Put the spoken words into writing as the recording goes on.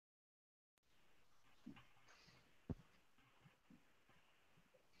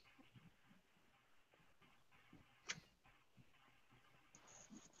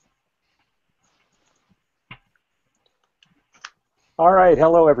All right,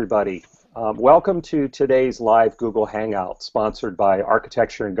 hello everybody. Welcome to today's live Google Hangout, sponsored by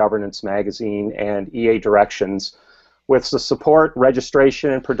Architecture and Governance Magazine and EA Directions, with the support,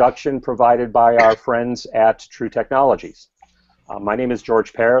 registration, and production provided by our friends at True Technologies. My name is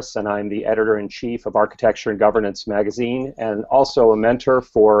George Paris, and I'm the editor-in-chief of Architecture and Governance Magazine, and also a mentor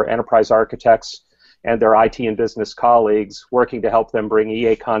for enterprise architects and their IT and business colleagues, working to help them bring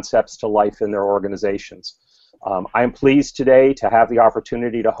EA concepts to life in their organizations. I am pleased today to have the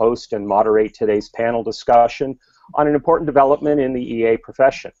opportunity to host and moderate today's panel discussion on an important development in the EA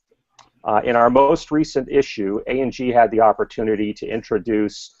profession. In our most recent issue, A&G had the opportunity to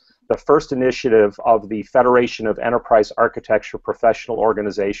introduce the first initiative of the Federation of Enterprise Architecture Professional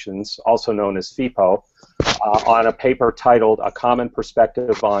Organizations, also known as FEAPO, on a paper titled A Common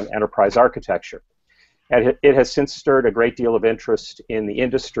Perspective on Enterprise Architecture. And it has since stirred a great deal of interest in the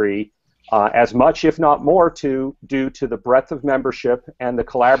industry, as much, if not more, due to the breadth of membership and the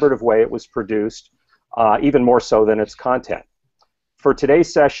collaborative way it was produced, even more so than its content. For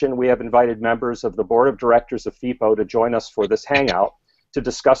today's session, we have invited members of the Board of Directors of FEAPO to join us for this hangout to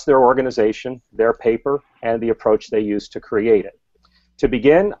discuss their organization, their paper, and the approach they used to create it. To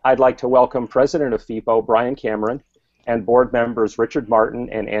begin, I'd like to welcome President of FEAPO, Brian Cameron, and board members Richard Martin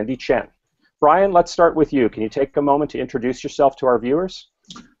and Andy Chen. Brian, let's start with you. Can you take a moment to introduce yourself to our viewers?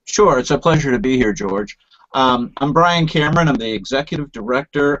 Sure, it's a pleasure to be here, George. I'm Brian Cameron. I'm the Executive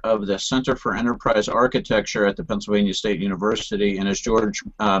Director of the Center for Enterprise Architecture at the Pennsylvania State University, and as George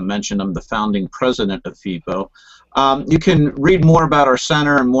mentioned, I'm the founding president of FEAPO. You can read more about our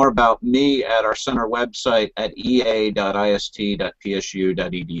center and more about me at our center website at ea.ist.psu.edu.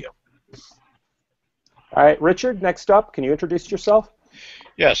 All right, Richard, next up, can you introduce yourself?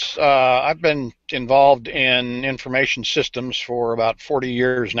 Yes, I've been involved in information systems for about 40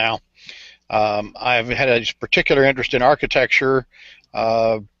 years now. I've had a particular interest in architecture,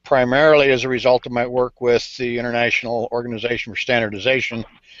 primarily as a result of my work with the International Organization for Standardization,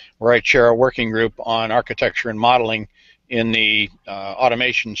 where I chair a working group on architecture and modeling in the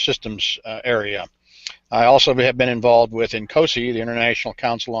automation systems area. I also have been involved with INCOSE, the International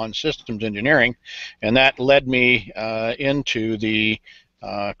Council on Systems Engineering, and that led me into the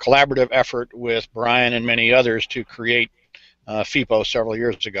collaborative effort with Brian and many others to create FEAPO several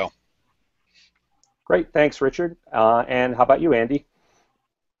years ago. Great, thanks, Richard. And how about you, Andy?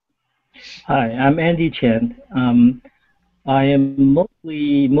 Hi, I'm Andy Chen. I am most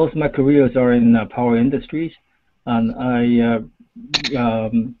of my careers are in power industries, and I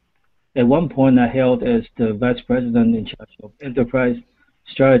at one point I held as the vice president in charge of enterprise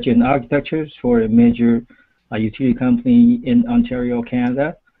strategy and architecture for a major utility company in Ontario,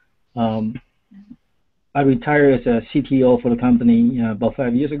 Canada. I retired as a CTO for the company about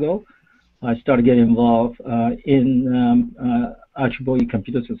 5 years ago. I started getting involved in IEEE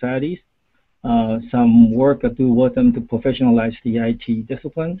computer societies. Some work I do with them to professionalize the IT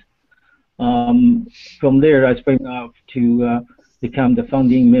disciplines. From there, I sprang off to become the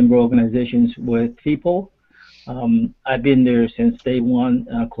founding member organizations with FEAPO. I've been there since day one,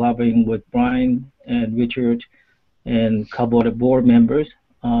 collaborating with Brian and Richard and a couple of the board members.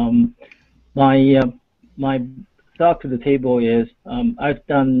 My thought to the table is I've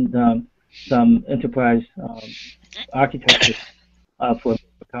done some enterprise architecture for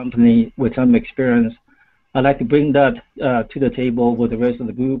a company with some experience. I'd like to bring that to the table with the rest of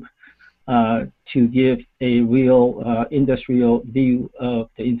the group to give a real industrial view of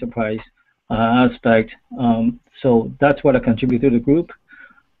the enterprise aspect. So that's what I contribute to the group.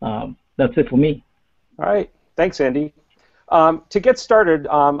 That's it for me. All right. Thanks, Andy. To get started,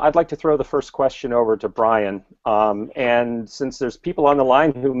 I'd like to throw the first question over to Brian. And since there's people on the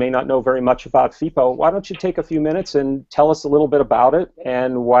line who may not know very much about FEAPO, why don't you take a few minutes and tell us a little bit about it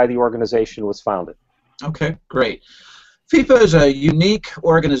and why the organization was founded? Okay, great. FEAPO is a unique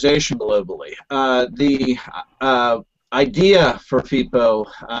organization globally. The idea for FEAPO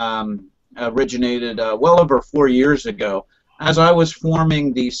originated well over 4 years ago. As I was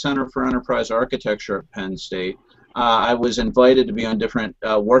forming the Center for Enterprise Architecture at Penn State, I was invited to be on different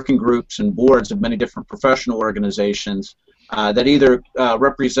working groups and boards of many different professional organizations that either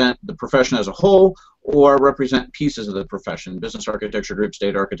represent the profession as a whole or represent pieces of the profession, business architecture groups,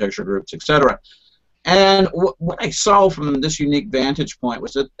 data architecture groups, etc. And what I saw from this unique vantage point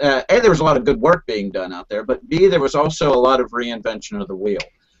was that A, there was a lot of good work being done out there, but B, there was also a lot of reinvention of the wheel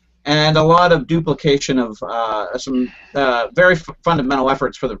and a lot of duplication of some very fundamental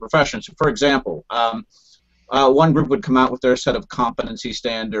efforts for the profession. So, for example, one group would come out with their set of competency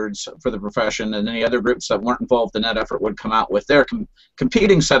standards for the profession, and then the other groups that weren't involved in that effort would come out with their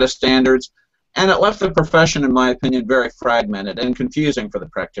competing set of standards. And it left the profession, in my opinion, very fragmented and confusing for the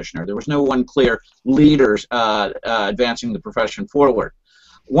practitioner. There was no one clear leader advancing the profession forward.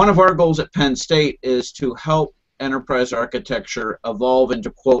 One of our goals at Penn State is to help enterprise architecture evolve into,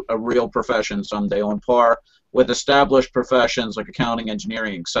 quote, a real profession someday on par with established professions like accounting,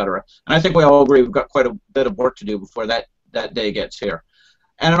 engineering, etc. And I think we all agree we've got quite a bit of work to do before that day gets here.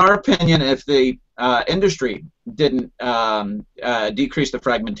 And in our opinion, if the industry didn't decrease the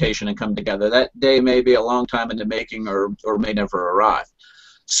fragmentation and come together, that day may be a long time in the making or may never arrive.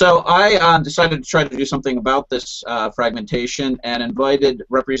 So I decided to try to do something about this fragmentation and invited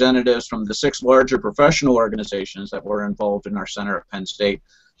representatives from the 6 larger professional organizations that were involved in our center at Penn State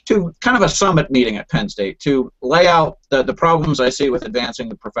to kind of a summit meeting at Penn State to lay out the problems I see with advancing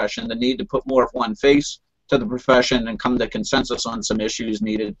the profession, the need to put more of one face to the profession and come to consensus on some issues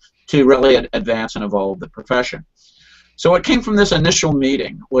needed to really advance and evolve the profession. So what came from this initial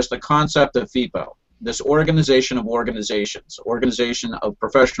meeting was the concept of FEAPO, this organization of organizations, organization of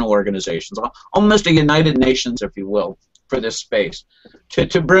professional organizations, almost a United Nations, if you will, for this space,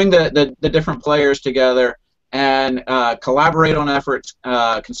 to bring the different players together and collaborate on efforts,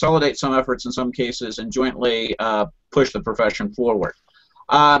 consolidate some efforts in some cases, and jointly push the profession forward.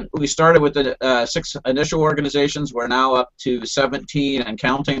 We started with the 6 initial organizations. We're now up to 17 and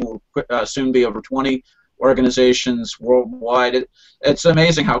counting. We'll soon be over 20 organizations worldwide. It's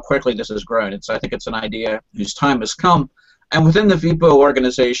amazing how quickly this has grown. I think it's an idea whose time has come. And within the FEAPO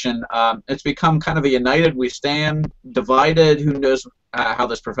organization, it's become kind of a united, we stand, divided, who knows how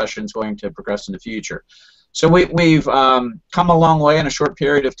this profession is going to progress in the future. So we've come a long way in a short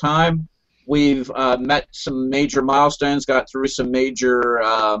period of time. We've met some major milestones, got through some major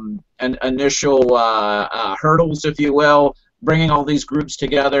initial hurdles, if you will, bringing all these groups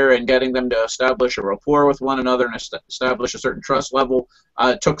together and getting them to establish a rapport with one another and establish a certain trust level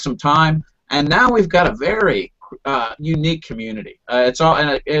took some time. And now we've got a very unique community.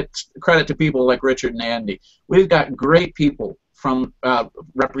 It's credit to people like Richard and Andy. We've got great people from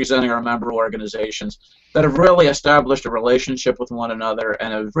representing our member organizations that have really established a relationship with one another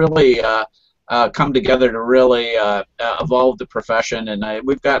and have really come together to really evolve the profession. And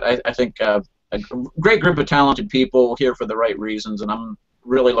we've got, I think, a great group of talented people here for the right reasons, and I'm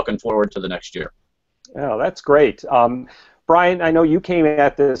really looking forward to the next year. Oh, that's great. Brian, I know you came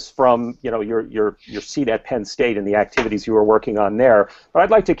at this from your seat at Penn State and the activities you were working on there, but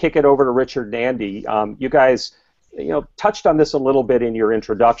I'd like to kick it over to Richard and Andy. You guys touched on this a little bit in your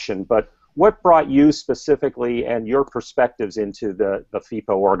introduction, but what brought you specifically and your perspectives into the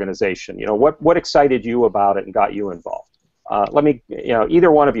FEAPO organization? What excited you about it and got you involved? Let me,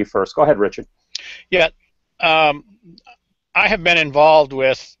 either one of you first. Go ahead, Richard. Yeah, I have been involved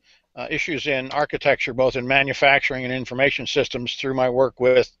with issues in architecture, both in manufacturing and information systems, through my work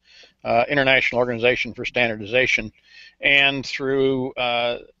with International Organization for Standardization and through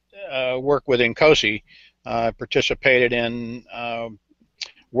work with INCOSE. I participated in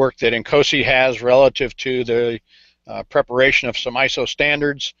work that INCOSE has relative to the preparation of some ISO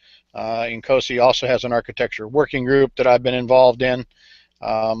standards. INCOSE also has an architecture working group that I've been involved in.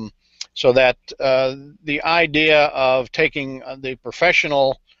 So that the idea of taking the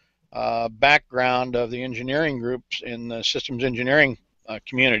professional background of the engineering groups in the systems engineering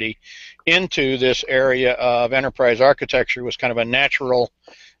community into this area of enterprise architecture was kind of a natural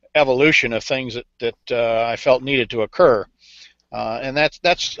evolution of things that I felt needed to occur. And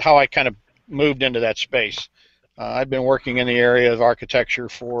that's how I kind of moved into that space. I've been working in the area of architecture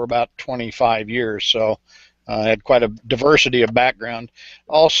for about 25 years, so I had quite a diversity of background.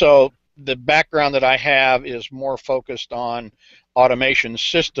 Also, the background that I have is more focused on automation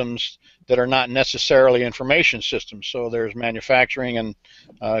systems that are not necessarily information systems. So there's manufacturing and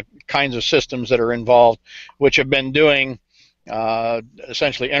kinds of systems that are involved, which have been doing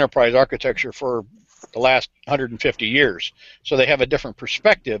essentially enterprise architecture for the last 150 years. So they have a different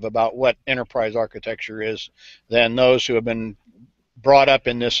perspective about what enterprise architecture is than those who have been brought up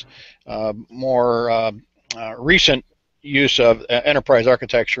in this more recent use of enterprise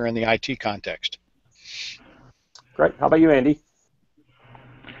architecture in the IT context. Great. How about you, Andy?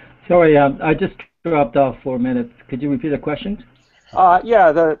 Sorry, I just dropped off for a minute. Could you repeat the question?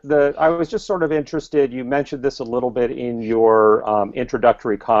 Yeah, I was just sort of interested. You mentioned this a little bit in your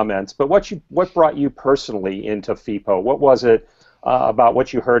introductory comments, but what brought you personally into FEAPO? What was it about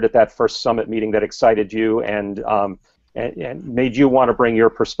what you heard at that first summit meeting that excited you and made you want to bring your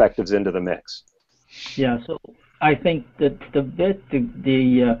perspectives into the mix? Yeah, so I think that the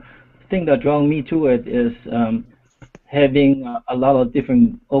thing that drew me to it is having a lot of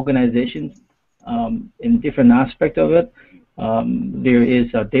different organizations in different aspects of it, There is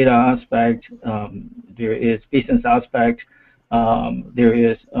a data aspect, there is business aspect, there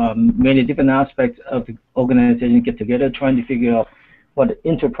is many different aspects of the organization get together trying to figure out what the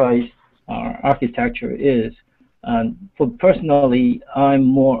enterprise architecture is. And for personally, I'm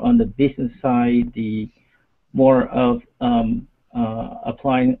more on the business side, the more of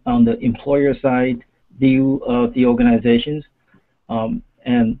applying on the employer side view of the organizations.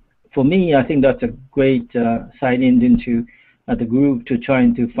 And for me, I think that's a great side into the group to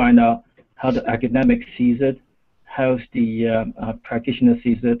trying to find out how the academic sees it, how the practitioner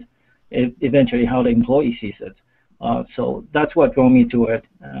sees it, eventually how the employee sees it. So that's what drew me to it,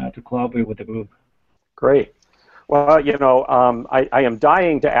 to collaborate with the group. Great. Well, you know, I am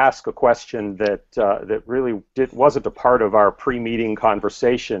dying to ask a question that that really wasn't a part of our pre-meeting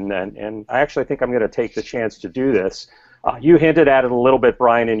conversation, and I actually think I'm going to take the chance to do this. You hinted at it a little bit,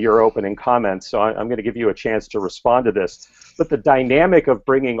 Brian, in your opening comments, so I'm going to give you a chance to respond to this. But the dynamic of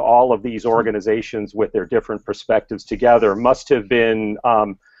bringing all of these organizations with their different perspectives together must have been,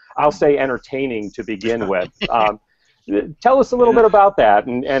 I'll say, entertaining to begin with. Tell us a little bit about that,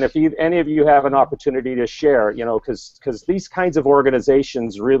 and if any of you have an opportunity to share, you know, because these kinds of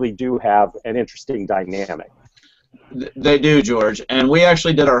organizations really do have an interesting dynamic. They do, George, and we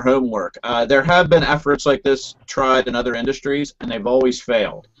actually did our homework. There have been efforts like this tried in other industries, and they've always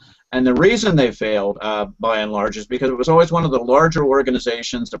failed. And the reason they failed, by and large, is because it was always one of the larger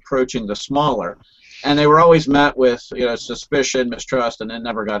organizations approaching the smaller, and they were always met with, you know, suspicion, mistrust, and it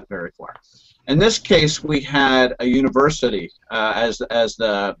never got very far. In this case, we had a university as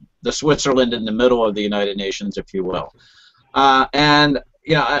the Switzerland in the middle of the United Nations, if you will, and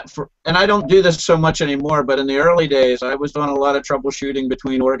you know, and I don't do this so much anymore, but in the early days, I was doing a lot of troubleshooting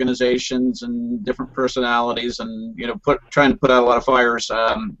between organizations and different personalities, and you know, trying to put out a lot of fires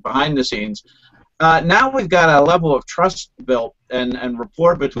behind the scenes. Now we've got a level of trust built and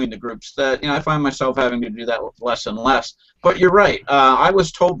rapport between the groups that, you know, I find myself having to do that less and less. But you're right. I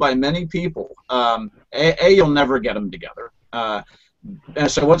was told by many people, you'll never get them together. And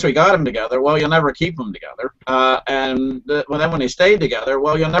so once we got them together, well, you'll never keep them together. And then when they stayed together,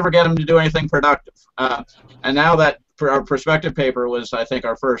 well, you'll never get them to do anything productive. And now that our perspective paper was, I think,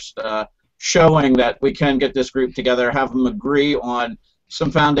 our first showing that we can get this group together, have them agree on some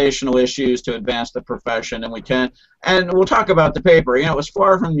foundational issues to advance the profession, and we can. And we'll talk about the paper. You know, it was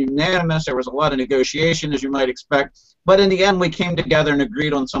far from unanimous. There was a lot of negotiation, as you might expect. But in the end, we came together and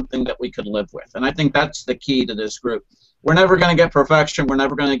agreed on something that we could live with. And I think that's the key to this group. We're never going to get perfection. We're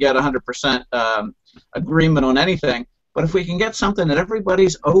never going to get 100% agreement on anything. But if we can get something that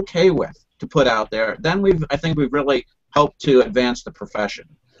everybody's okay with to put out there, then I think we've really helped to advance the profession.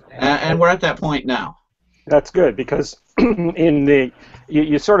 And we're at that point now. That's good, because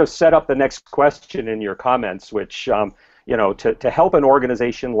you sort of set up the next question in your comments, which you know, to help an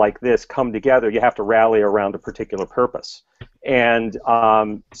organization like this come together, you have to rally around a particular purpose. And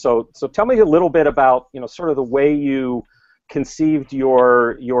so tell me a little bit about, you know, sort of the way you conceived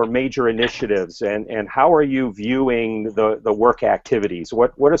your major initiatives, and how are you viewing the work activities?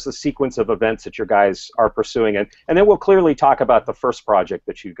 What is the sequence of events that you guys are pursuing? And then we'll clearly talk about the first project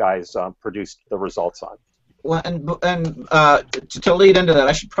that you guys produced the results on. Well, and to lead into that,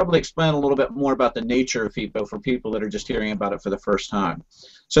 I should probably explain a little bit more about the nature of FEAPO for people that are just hearing about it for the first time.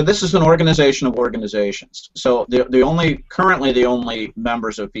 So this is an organization of organizations. So currently the only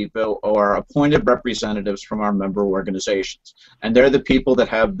members of FEAPO are appointed representatives from our member organizations, and they're the people that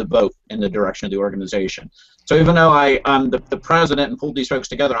have the vote in the direction of the organization. So even though I'm the president and pulled these folks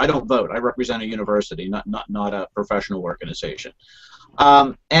together, I don't vote. I represent a university, not a professional organization.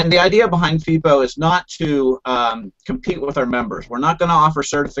 And the idea behind FEAPO is not to compete with our members. We're not going to offer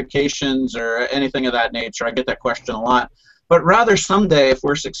certifications or anything of that nature. I get that question a lot. But rather someday, if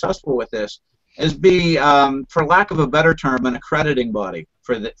we're successful with this, is be, for lack of a better term, an accrediting body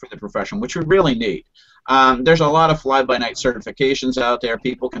for the profession, which we really need. There's a lot of fly-by-night certifications out there.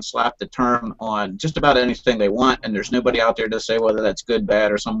 People can slap the term on just about anything they want, and there's nobody out there to say whether that's good,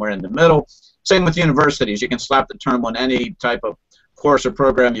 bad, or somewhere in the middle. Same with universities. You can slap the term on any type of course or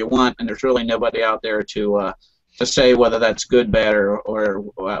program you want, and there's really nobody out there to say whether that's good, bad, or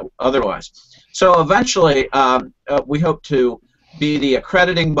otherwise. So eventually, we hope to be the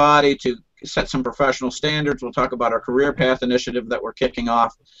accrediting body to set some professional standards. We'll talk about our career path initiative that we're kicking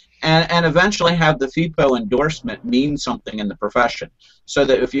off, and eventually have the FEAPO endorsement mean something in the profession, so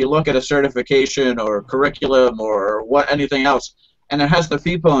that if you look at a certification or curriculum or anything else, and it has the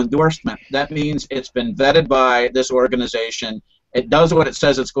FEAPO endorsement, that means it's been vetted by this organization, It does what it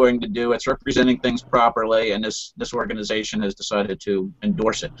says it's going to do. It's representing things properly, and this organization has decided to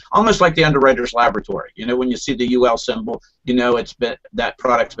endorse it. Almost like the Underwriters Laboratory. You know, when you see the UL symbol, you know that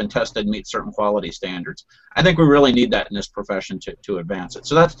product's been tested and meets certain quality standards. I think we really need that in this profession to advance it.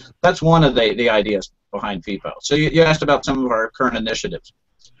 So that's one of the ideas behind FEAPO. So you asked about some of our current initiatives.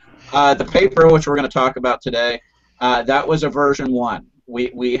 The paper, which we're going to talk about today, that was a version 1.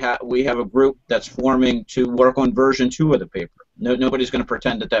 We have a group that's forming to work on version 2 of the paper. Nobody's going to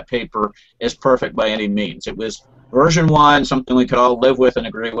pretend that paper is perfect by any means. It was version 1, something we could all live with and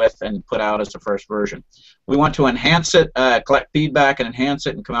agree with, and put out as the first version. We want to enhance it, collect feedback and enhance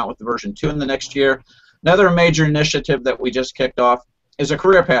it, and come out with the version 2 in the next year. Another major initiative that we just kicked off is a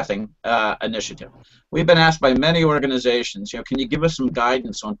career pathing initiative. We've been asked by many organizations, can you give us some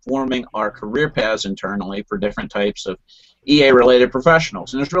guidance on forming our career paths internally for different types of EA-related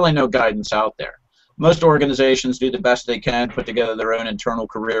professionals? And there's really no guidance out there. Most organizations do the best they can, put together their own internal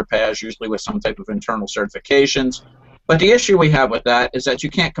career paths, usually with some type of internal certifications. But the issue we have with that is that you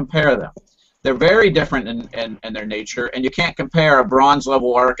can't compare them. They're very different in their nature, and you can't compare a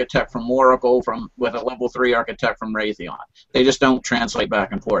bronze-level architect from Oracle with a level 3 architect from Raytheon. They just don't translate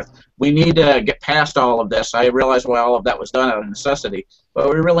back and forth. We need to get past all of this. I realize why all of that was done out of necessity, but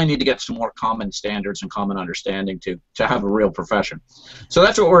we really need to get some more common standards and common understanding to have a real profession. So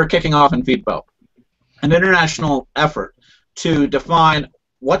that's what we're kicking off in FEAPO, an international effort to define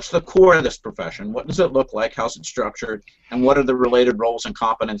what's the core of this profession, what does it look like, how's it structured, and what are the related roles and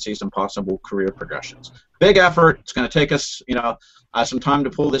competencies and possible career progressions. Big effort. It's going to take us, some time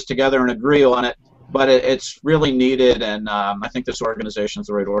to pull this together and agree on it, but it's really needed, and I think this organization is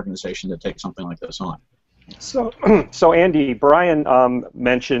the right organization to take something like this on. So Andy, Brian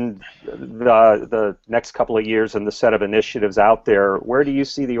mentioned the next couple of years and the set of initiatives out there. Where do you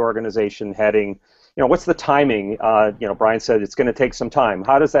see the organization heading? What's the timing? Brian said it's going to take some time.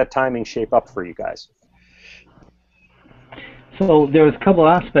 How does that timing shape up for you guys? So there's a couple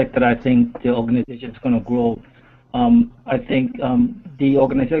aspects that I think the organization is going to grow. I think the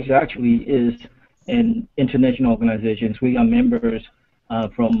organization actually is an international organization. We are members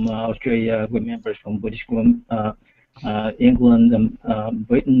from Australia, we're members from British England, and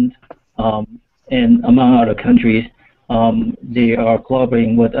Britain, and among other countries. They are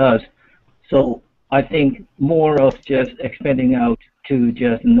collaborating with us. So I think more of just expanding out to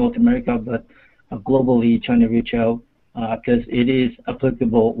just North America, but globally trying to reach out because it is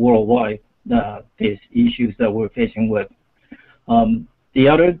applicable worldwide, these issues that we're facing with. The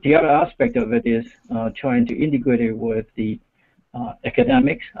other aspect of it is trying to integrate it with the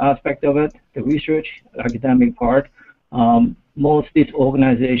academics aspect of it, the research academic part. Most of these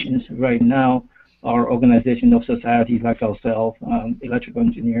organizations right now are organizations of societies like ourselves, electrical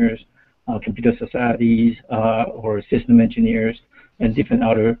engineers, computer societies, or system engineers, and different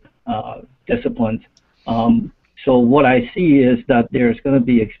other disciplines. So what I see is that there's going to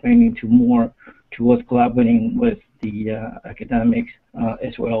be expanding to more towards collaborating with the academics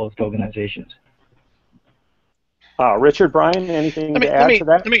as well as the organizations. Richard, Brian, anything to add to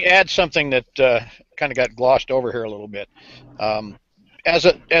that? Let me add something that kind of got glossed over here a little bit. As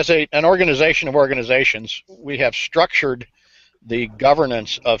an organization of organizations, we have structured the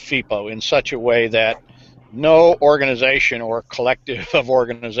governance of FEAPO in such a way that no organization or collective of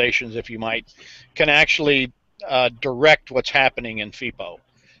organizations, if you might, can actually direct what's happening in FEAPO.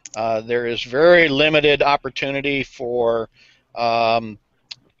 There is very limited opportunity for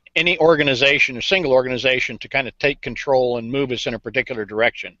any organization, a single organization, to kind of take control and move us in a particular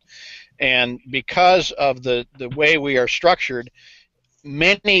direction. And because of the way we are structured,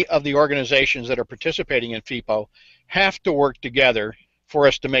 many of the organizations that are participating in FEAPO have to work together for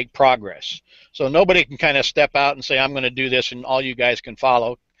us to make progress. So nobody can kind of step out and say, I'm going to do this and all you guys can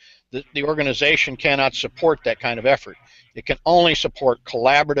follow. The organization cannot support that kind of effort. It can only support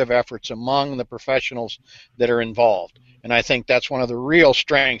collaborative efforts among the professionals that are involved. And I think that's one of the real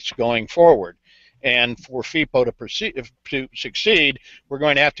strengths going forward. And for FEAPO to succeed, we're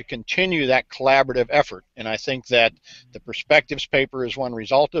going to have to continue that collaborative effort. And I think that the perspectives paper is one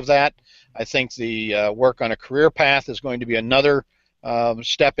result of that. I think the work on a career path is going to be another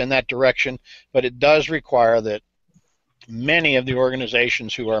step in that direction. But it does require that many of the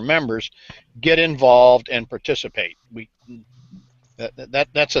organizations who are members get involved and participate.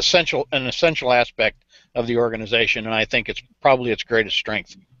 That's an essential aspect of the organization, and I think it's probably its greatest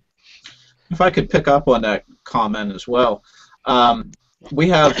strength. If I could pick up on that comment as well, we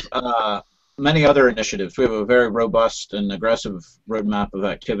have many other initiatives. We have a very robust and aggressive roadmap of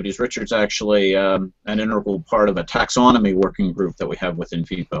activities. Richard's actually an integral part of a taxonomy working group that we have within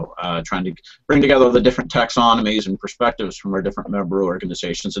FEAPO, trying to bring together the different taxonomies and perspectives from our different member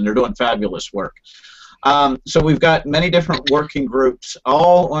organizations, and they're doing fabulous work. So we've got many different working groups,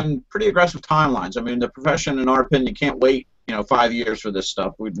 all on pretty aggressive timelines. I mean, the profession, in our opinion, can't wait 5 years for this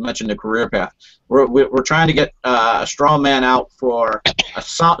stuff. We mentioned the career path. We're trying to get a straw man out for a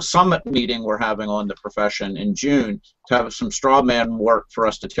summit meeting we're having on the profession in June to have some straw man work for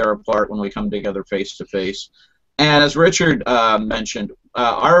us to tear apart when we come together face to face. And as Richard mentioned,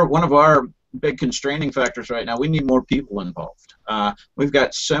 one of our big constraining factors right now, we need more people involved. We've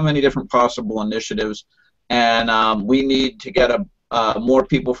got so many different possible initiatives, and we need to get more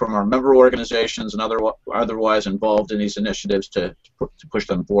people from our member organizations and otherwise involved in these initiatives to push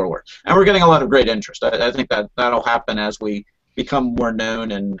them forward. And we're getting a lot of great interest. I think that'll happen as we become more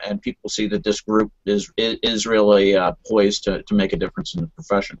known and people see that this group is really poised to make a difference in the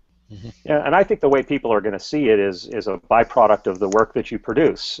profession. Mm-hmm. Yeah, and I think the way people are going to see it is a byproduct of the work that you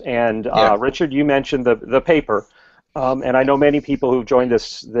produce. And yeah. Richard, you mentioned the paper. And I know many people who've joined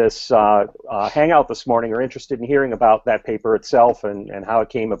this Hangout this morning are interested in hearing about that paper itself and how it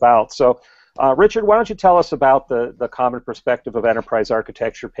came about. So, Richard, why don't you tell us about the Common Perspective of Enterprise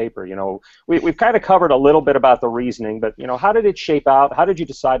Architecture paper? We've kind of covered a little bit about the reasoning, but how did it shape out? How did you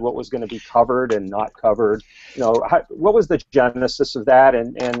decide what was going to be covered and not covered? What was the genesis of that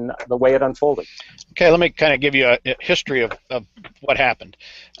and the way it unfolded? Okay, let me kind of give you a history of what happened.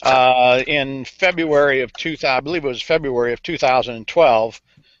 In February of I believe it was February of 2012,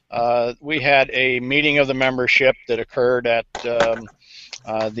 we had a meeting of the membership that occurred at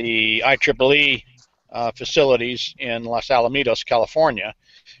the IEEE facilities in Los Alamitos, California.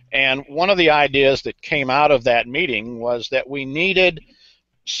 And one of the ideas that came out of that meeting was that we needed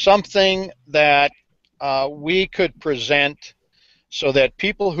something that we could present so that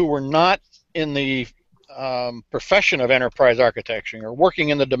people who were not in the profession of enterprise architecture or working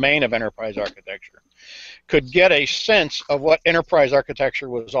in the domain of enterprise architecture could get a sense of what enterprise architecture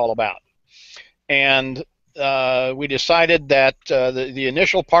was all about. And we decided that the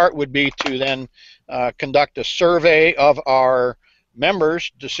initial part would be to then conduct a survey of our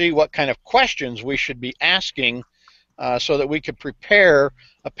members to see what kind of questions we should be asking so that we could prepare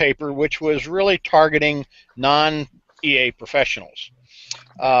a paper which was really targeting non-EA professionals.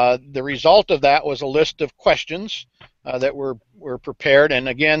 The result of that was a list of questions that were prepared and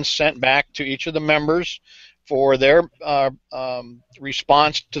again sent back to each of the members for their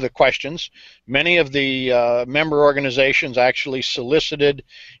response to the questions. Many of the member organizations actually solicited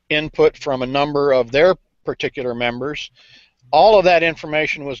input from a number of their particular members. All of that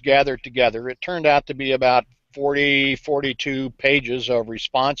information was gathered together. It turned out to be about 42 pages of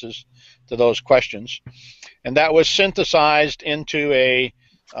responses to those questions, and that was synthesized into a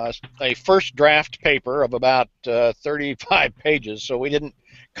first draft paper of about 35 pages, so we didn't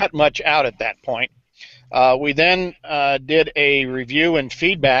cut much out at that point. We then did a review and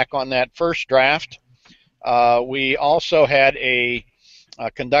feedback on that first draft. We also had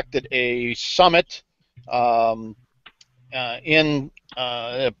conducted a summit in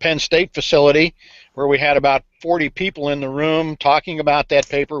a Penn State facility where we had about 40 people in the room talking about that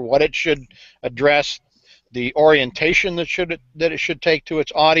paper, what it should address, the orientation that it should take to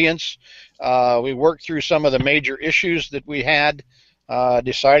its audience. We worked through some of the major issues that we had,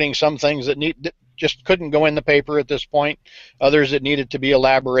 deciding some things that just couldn't go in the paper at this point, others that needed to be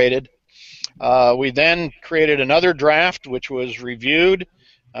elaborated. We then created another draft which was reviewed.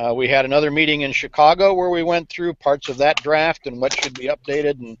 We had another meeting in Chicago where we went through parts of that draft and what should be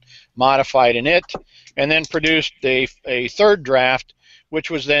updated and modified in it, and then produced a third draft which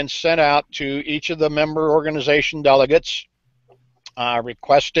was then sent out to each of the member organization delegates,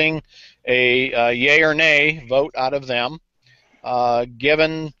 requesting a yay or nay vote out of them,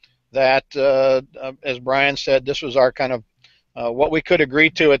 given that, as Brian said, this was our kind of what we could agree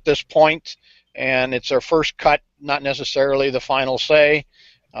to at this point, and it's our first cut, not necessarily the final say,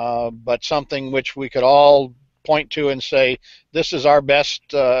 but something which we could all point to and say, this is our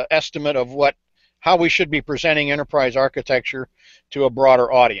best estimate of how we should be presenting enterprise architecture to a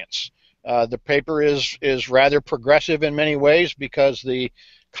broader audience. The paper is rather progressive in many ways because the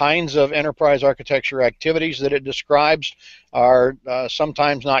kinds of enterprise architecture activities that it describes are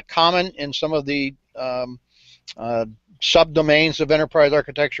sometimes not common in some of the subdomains of enterprise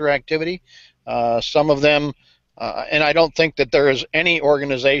architecture activity. Some of them, and I don't think that there is any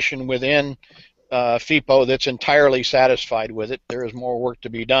organization within FEAPO that's entirely satisfied with it. There is more work to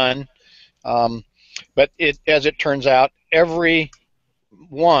be done. But as it turns out, every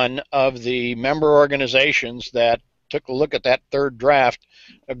one of the member organizations that took a look at that third draft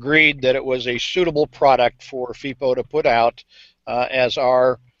agreed that it was a suitable product for FEAPO to put out as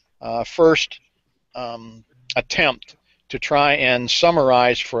our first attempt to try and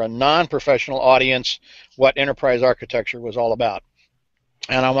summarize for a non-professional audience what enterprise architecture was all about.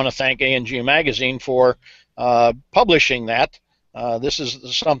 And I want to thank A&G Magazine for publishing that. This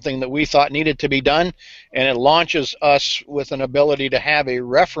is something that we thought needed to be done, and it launches us with an ability to have a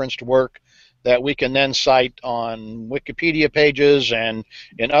referenced work that we can then cite on Wikipedia pages and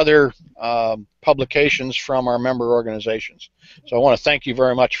in other publications from our member organizations. So I want to thank you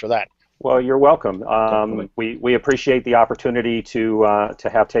very much for that. Well, you're welcome. We appreciate the opportunity to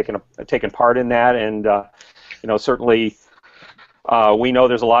have taken part in that, and you know, certainly we know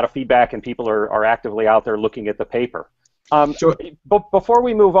there's a lot of feedback, and people are actively out there looking at the paper. Sure. But before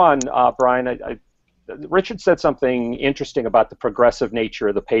we move on, Brian, Richard said something interesting about the progressive nature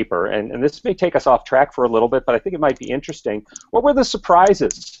of the paper, and this may take us off track for a little bit, but I think it might be interesting. What were the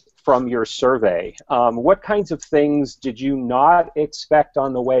surprises from your survey? What kinds of things did you not expect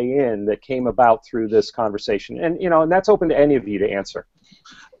on the way in that came about through this conversation? And you know, and that's open to any of you to answer.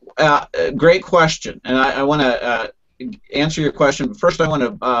 Great question, and I want to answer your question. But first, I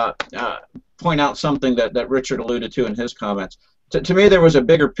want to point out something that Richard alluded to in his comments. To me, there was a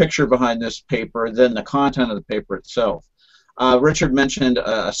bigger picture behind this paper than the content of the paper itself. Richard mentioned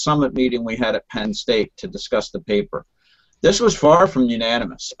a summit meeting we had at Penn State to discuss the paper. This was far from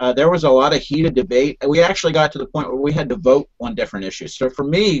unanimous. There was a lot of heated debate. We actually got to the point where we had to vote on different issues. So for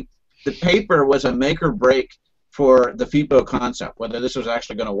me, the paper was a make or break for the FEAPO concept, whether this was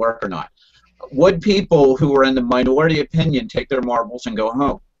actually going to work or not. Would people who were in the minority opinion take their marbles and go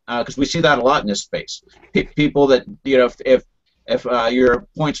home? Because we see that a lot in this space. People that, you know, if your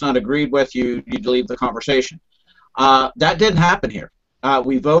point's not agreed with, you'd leave the conversation. That didn't happen here.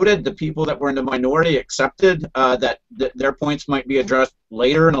 We voted. The people that were in the minority accepted that their points might be addressed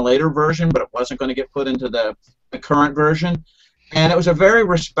later in a later version, but it wasn't going to get put into the current version. And it was a very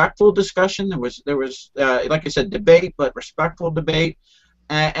respectful discussion. There was like I said, debate, but respectful debate.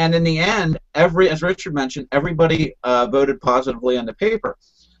 And in the end, as Richard mentioned, everybody voted positively on the paper.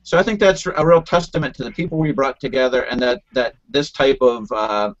 So I think that's a real testament to the people we brought together, and that this type of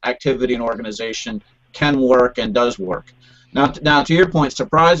activity and organization can work and does work. Now to your point,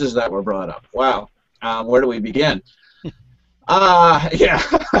 surprises that were brought up. Wow, where do we begin? Yeah,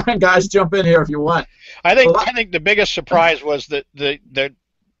 guys, jump in here if you want. I think the biggest surprise was the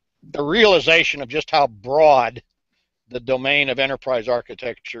realization of just how broad the domain of enterprise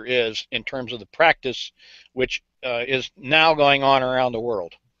architecture is in terms of the practice, which is now going on around the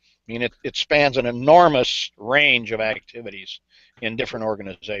world. I mean, it spans an enormous range of activities in different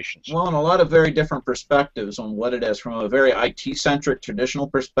organizations. Well, and a lot of very different perspectives on what it is, from a very IT-centric traditional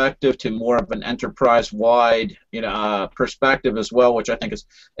perspective to more of an enterprise-wide, you know, perspective as well, which I think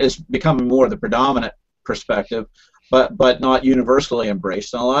is becoming more the predominant perspective, but not universally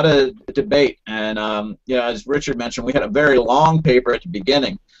embraced. And a lot of debate. And you know, as Richard mentioned, we had a very long paper at the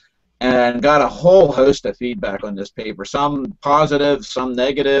beginning, and got a whole host of feedback on this paper, some positive, some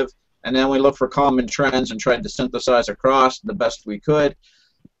negative, and then we looked for common trends and tried to synthesize across the best we could.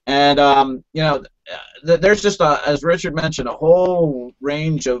 And you know, there's just, as Richard mentioned, a whole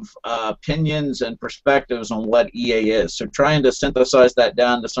range of opinions and perspectives on what EA is. So trying to synthesize that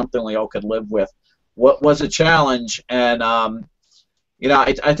down to something we all could live with, what was a challenge. And you know,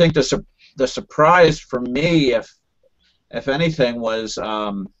 I think the surprise for me, if anything, was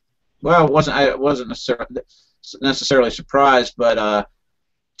well, I wasn't necessarily surprised, but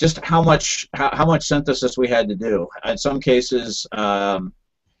just how much synthesis we had to do. In some cases,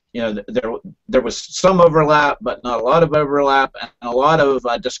 you know, there was some overlap, but not a lot of overlap, and a lot of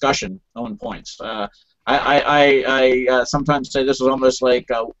discussion on points. I sometimes say this was almost like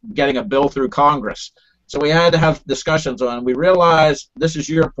getting a bill through Congress. So we had to have discussions on. We realized this is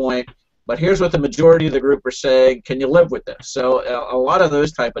your point, but here's what the majority of the group are saying. Can you live with this? So a lot of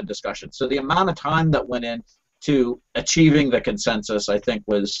those type of discussions. So the amount of time that went in to achieving the consensus, I think,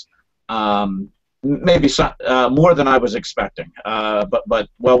 was maybe more than I was expecting, but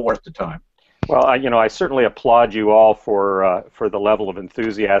well worth the time. Well, you know, I certainly applaud you all for the level of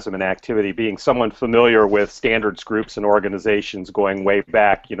enthusiasm and activity. Being someone familiar with standards groups and organizations going way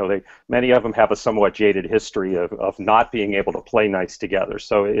back, you know, many of them have a somewhat jaded history of not being able to play nice together.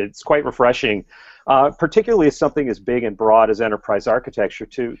 So it's quite refreshing, particularly as something as big and broad as enterprise architecture,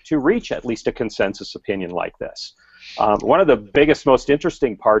 to reach at least a consensus opinion like this. One of the biggest, most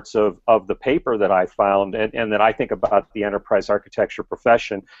interesting parts of the paper that I found, and that I think about the enterprise architecture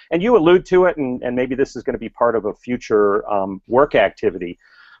profession, and you allude to it, and maybe this is going to be part of a future work activity,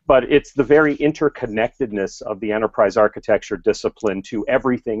 but it's the very interconnectedness of the enterprise architecture discipline to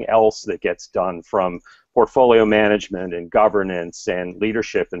everything else that gets done, from portfolio management and governance and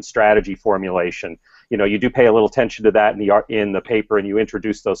leadership and strategy formulation. You know, you do pay a little attention to that in the paper, and you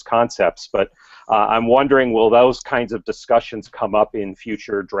introduce those concepts, but I'm wondering, will those kinds of discussions come up in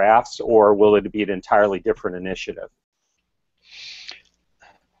future drafts, or will it be an entirely different initiative?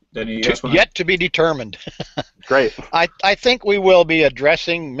 Yet to be determined. Great. I think we will be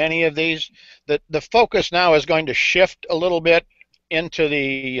addressing many of these. The focus now is going to shift a little bit into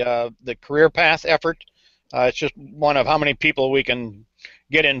the career path effort. It's just one of how many people we can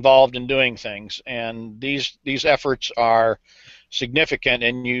get involved in doing things, and these efforts are significant.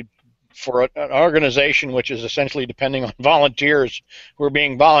 And for an organization which is essentially depending on volunteers who are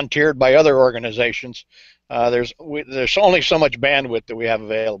being volunteered by other organizations, there's only so much bandwidth that we have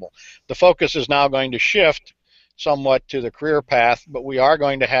available. The focus is now going to shift somewhat to the career path, but we are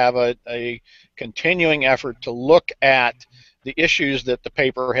going to have a continuing effort to look at the issues that the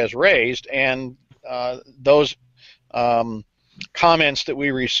paper has raised, and those comments that we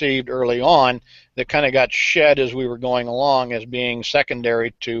received early on that kind of got shed as we were going along as being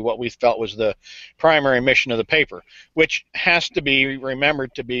secondary to what we felt was the primary mission of the paper, which has to be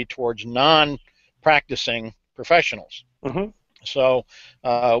remembered to be towards non-practicing professionals. Mm-hmm. So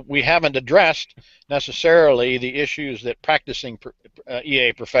we haven't addressed necessarily the issues that practicing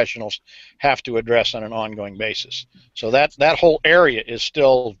EA professionals have to address on an ongoing basis. So that whole area is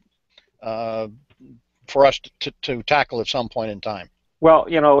still for us to tackle at some point in time. Well,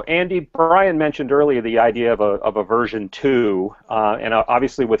 you know, Andy, Brian mentioned earlier the idea of a version 2, and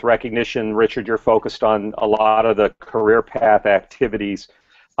obviously with recognition, Richard, you're focused on a lot of the career path activities.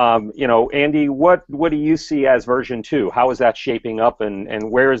 You know, Andy, what do you see as version 2? How is that shaping up, and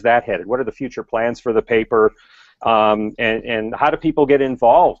where is that headed? What are the future plans for the paper, and how do people get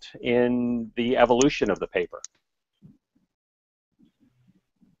involved in the evolution of the paper?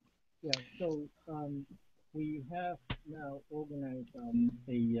 Yeah, so we have now organized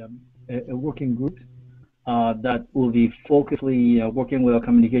a working group that will be focusedly working with a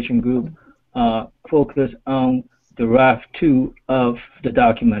communication group focused on the draft 2 of the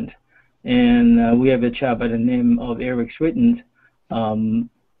document. And we have a chap by the name of Eric Switten.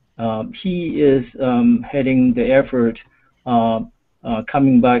 He is heading the effort,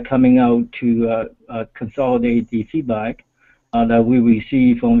 coming out to consolidate the feedback that we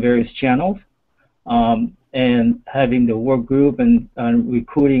receive from various channels, and having the work group and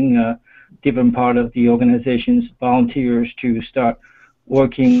recruiting different part of the organization's volunteers to start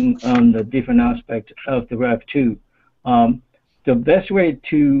working on the different aspects of the Rev 2. The best way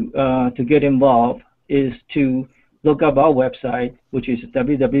to get involved is to look up our website, which is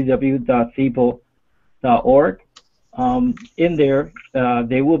www.feapo.org. In there,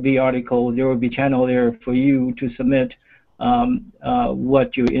 there will be articles, there will be channel there for you to submit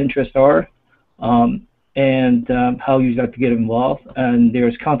what your interests are, and how you'd like to get involved. And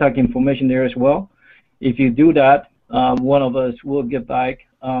there's contact information there as well. If you do that, one of us will get back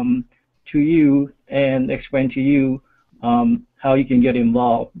to you and explain to you how you can get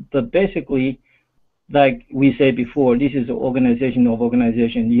involved. But basically, like we said before, this is an organization of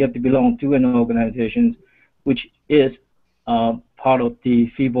organizations. You have to belong to an organization which is part of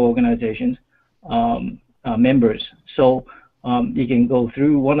the FEAPO organization's members. So you can go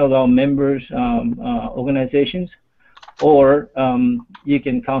through one of our members' organizations, or you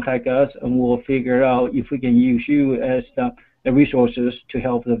can contact us and we'll figure out if we can use you as the resources to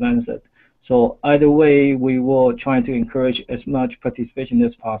help advance it. So either way, we will try to encourage as much participation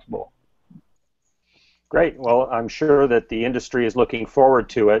as possible. Great. Well, I'm sure that the industry is looking forward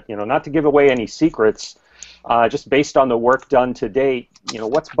to it. You know, not to give away any secrets, just based on the work done to date, you know,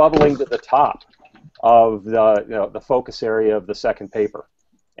 what's bubbling to the top of the focus area of the second paper?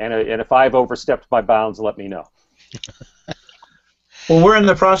 And if I've overstepped my bounds, let me know. Well, we're in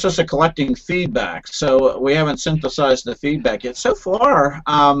the process of collecting feedback, so we haven't synthesized the feedback yet. So far,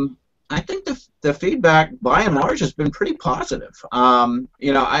 I think the feedback, by and large, has been pretty positive.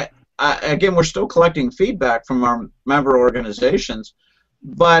 You know, again, we're still collecting feedback from our member organizations,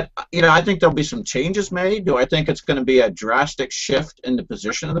 but you know, I think there'll be some changes made. Do I think it's going to be a drastic shift in the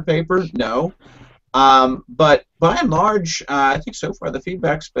position of the paper? No. But by and large, I think so far the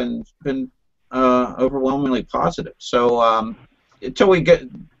feedback's been overwhelmingly positive. So until we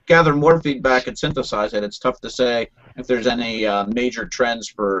gather more feedback and synthesize it, it's tough to say if there's any major trends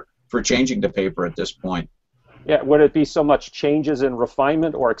for changing the paper at this point. Yeah, would it be so much changes in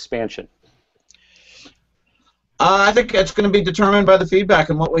refinement or expansion? I think it's going to be determined by the feedback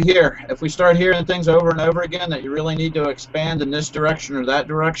and what we hear. If we start hearing things over and over again that you really need to expand in this direction or that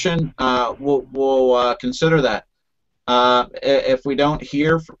direction, we'll consider that. If we don't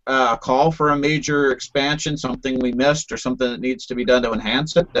hear a call for a major expansion, something we missed or something that needs to be done to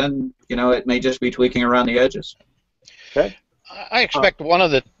enhance it, then it may just be tweaking around the edges. Okay. I expect one of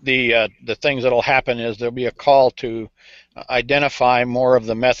the things that'll happen is there'll be a call to identify more of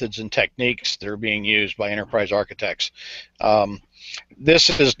the methods and techniques that are being used by enterprise architects. This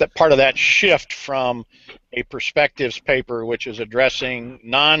is part of that shift from a perspectives paper, which is addressing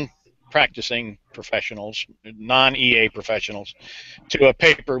non-practicing professionals, non-EA professionals, to a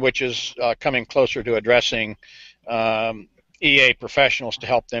paper which is coming closer to addressing EA professionals to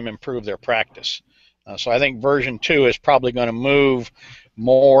help them improve their practice. So I think version 2 is probably going to move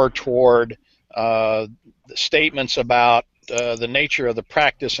more toward statements about the nature of the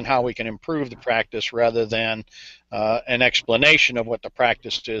practice and how we can improve the practice rather than an explanation of what the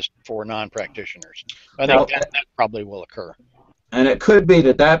practice is for non-practitioners. I think that probably will occur. And it could be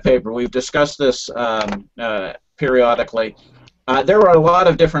that paper, we've discussed this periodically, there were a lot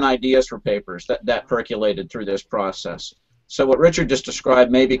of different ideas for papers that percolated through this process. So what Richard just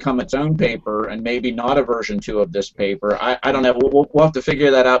described may become its own paper and maybe not a version 2 of this paper. I don't know. We'll have to figure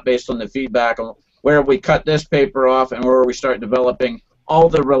that out based on the feedback on where we cut this paper off and where we start developing all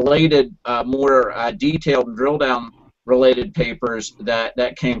the related, more detailed and drill-down related papers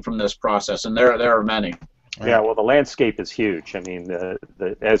that came from this process, and there are many. Yeah, well, the landscape is huge. I mean,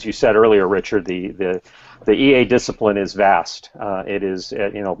 as you said earlier, Richard, the EA discipline is vast. It is,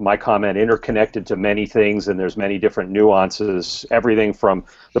 my comment, interconnected to many things, and there's many different nuances, everything from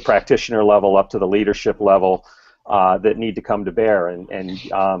the practitioner level up to the leadership level that need to come to bear.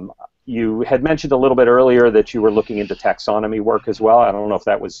 And you had mentioned a little bit earlier that you were looking into taxonomy work as well. I don't know if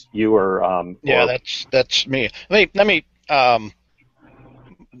that was you or yeah, that's me. Let me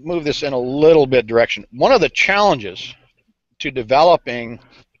move this in a little bit direction. One of the challenges to developing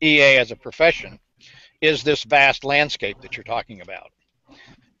EA as a profession is this vast landscape that you're talking about.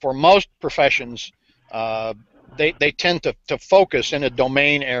 For most professions, they tend to focus in a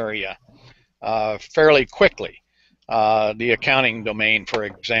domain area fairly quickly. The accounting domain, for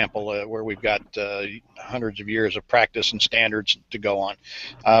example, where we've got hundreds of years of practice and standards to go on.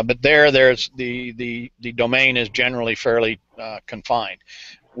 But there's the domain is generally fairly confined.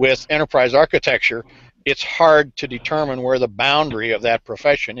 With enterprise architecture, it's hard to determine where the boundary of that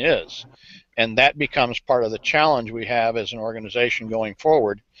profession is. And that becomes part of the challenge we have as an organization going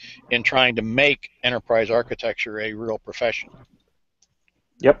forward in trying to make enterprise architecture a real profession.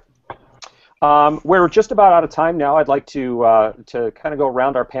 Yep. We're just about out of time now. I'd like to kind of go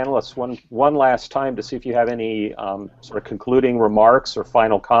around our panelists one last time to see if you have any sort of concluding remarks or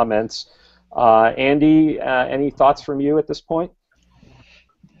final comments. Andy, any thoughts from you at this point?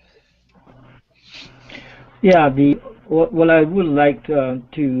 Yeah, what I would like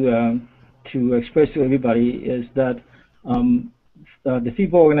to express to everybody is that the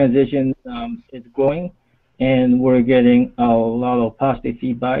FEAPO organization is growing, and we're getting a lot of positive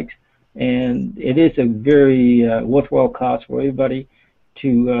feedbacks, and it is a very worthwhile cause for everybody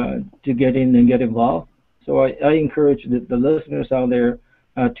to get in and get involved. So I encourage the listeners out there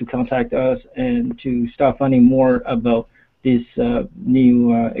to contact us and to start finding more about this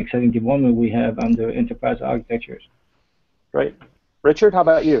new exciting development we have under enterprise architectures. Right. Richard, how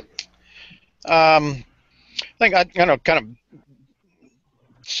about you? I think I kind of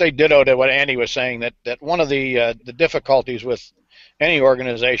say ditto to what Andy was saying, that one of the difficulties with any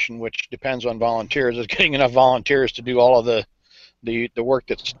organization which depends on volunteers is getting enough volunteers to do all of the work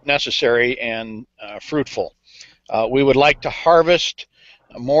that's necessary and fruitful. We would like to harvest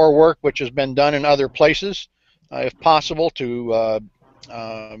more work which has been done in other places, if possible, to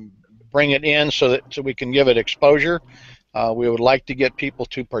bring it in so we can give it exposure. We would like to get people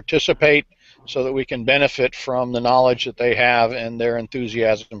to participate so that we can benefit from the knowledge that they have and their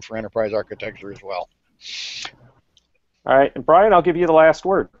enthusiasm for enterprise architecture as well. All right, and Brian, I'll give you the last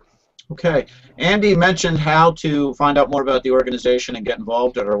word. Okay. Andy mentioned how to find out more about the organization and get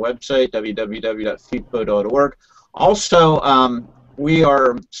involved at our website, www.feapo.org. Also, we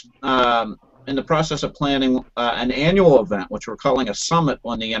are in the process of planning an annual event, which we're calling a summit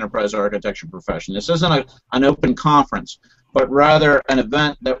on the enterprise architecture profession. This isn't an open conference, but rather an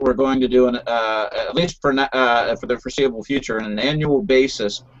event that we're going to do, at least for the foreseeable future, on an annual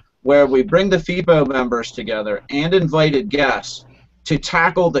basis, where we bring the FEAPO members together and invited guests to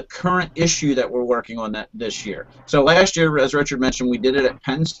tackle the current issue that we're working on this year. So last year, as Richard mentioned, we did it at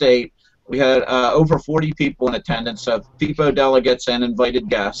Penn State, We had over 40 people in attendance of FEAPO delegates and invited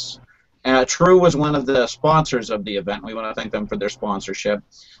guests. True was one of the sponsors of the event. We want to thank them for their sponsorship.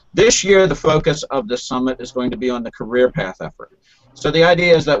 This year, the focus of the summit is going to be on the career path effort. So the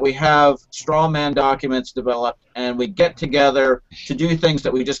idea is that we have straw man documents developed, and we get together to do things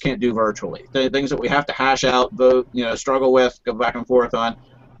that we just can't do virtually. The things that we have to hash out, vote, struggle with, go back and forth on.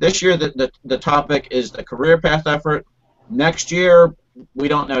 This year, the topic is the career path effort. Next year, we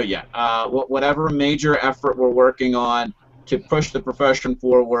don't know yet. Whatever major effort we're working on to push the profession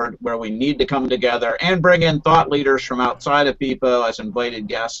forward, where we need to come together and bring in thought leaders from outside of FEAPO as invited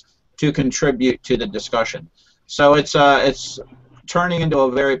guests to contribute to the discussion. So it's turning into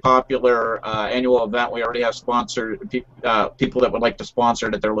a very popular annual event. We already have sponsored people that would like to sponsor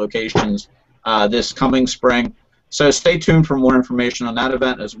it at their locations this coming spring. So stay tuned for more information on that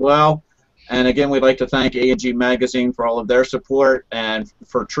event as well. And again, we'd like to thank A&G Magazine for all of their support, and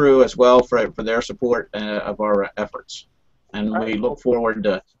for True as well for their support of our efforts. And we look forward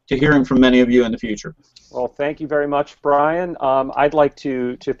to hearing from many of you in the future. Well, thank you very much, Brian. I'd like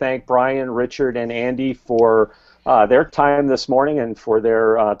to thank Brian, Richard, and Andy for their time this morning and for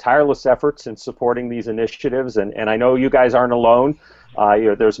their tireless efforts in supporting these initiatives. And I know you guys aren't alone.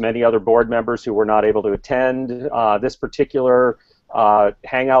 There's many other board members who were not able to attend this particular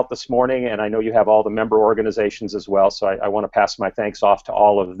hangout this morning, and I know you have all the member organizations as well, so I want to pass my thanks off to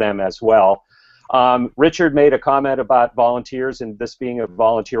all of them as well. Richard made a comment about volunteers and this being a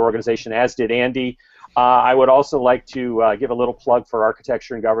volunteer organization, as did Andy. I would also like to give a little plug for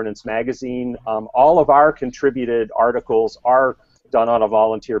Architecture and Governance Magazine. All of our contributed articles are done on a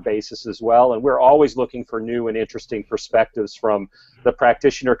volunteer basis as well, and we're always looking for new and interesting perspectives from the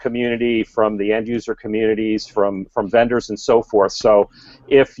practitioner community, from the end user communities, from vendors and so forth. So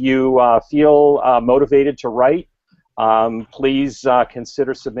if you feel motivated to write, please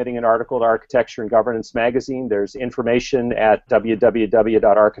consider submitting an article to Architecture and Governance Magazine. There's information at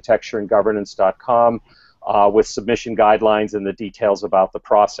www.architectureandgovernance.com with submission guidelines and the details about the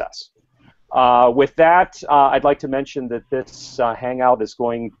process. With that, I'd like to mention that this Hangout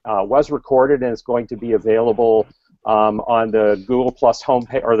was recorded and is going to be available on the Google Plus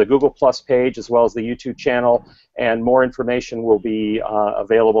homepage, or the Google Plus page, as well as the YouTube channel, and more information will be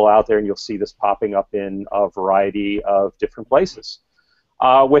available out there, and you'll see this popping up in a variety of different places.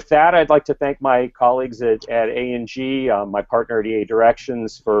 With that, I'd like to thank my colleagues at A&G, my partner at EA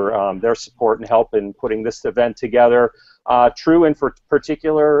Directions, for their support and help in putting this event together. True, in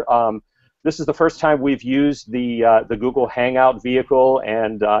particular, this is the first time we've used the Google Hangout vehicle,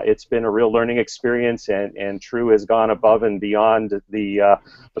 and it's been a real learning experience, and True has gone above and beyond the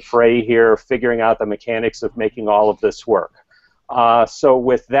fray here, figuring out the mechanics of making all of this work. So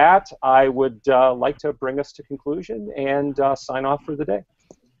with that, I would like to bring us to conclusion and sign off for the day.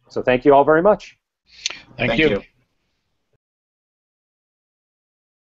 So thank you all very much. Thank you.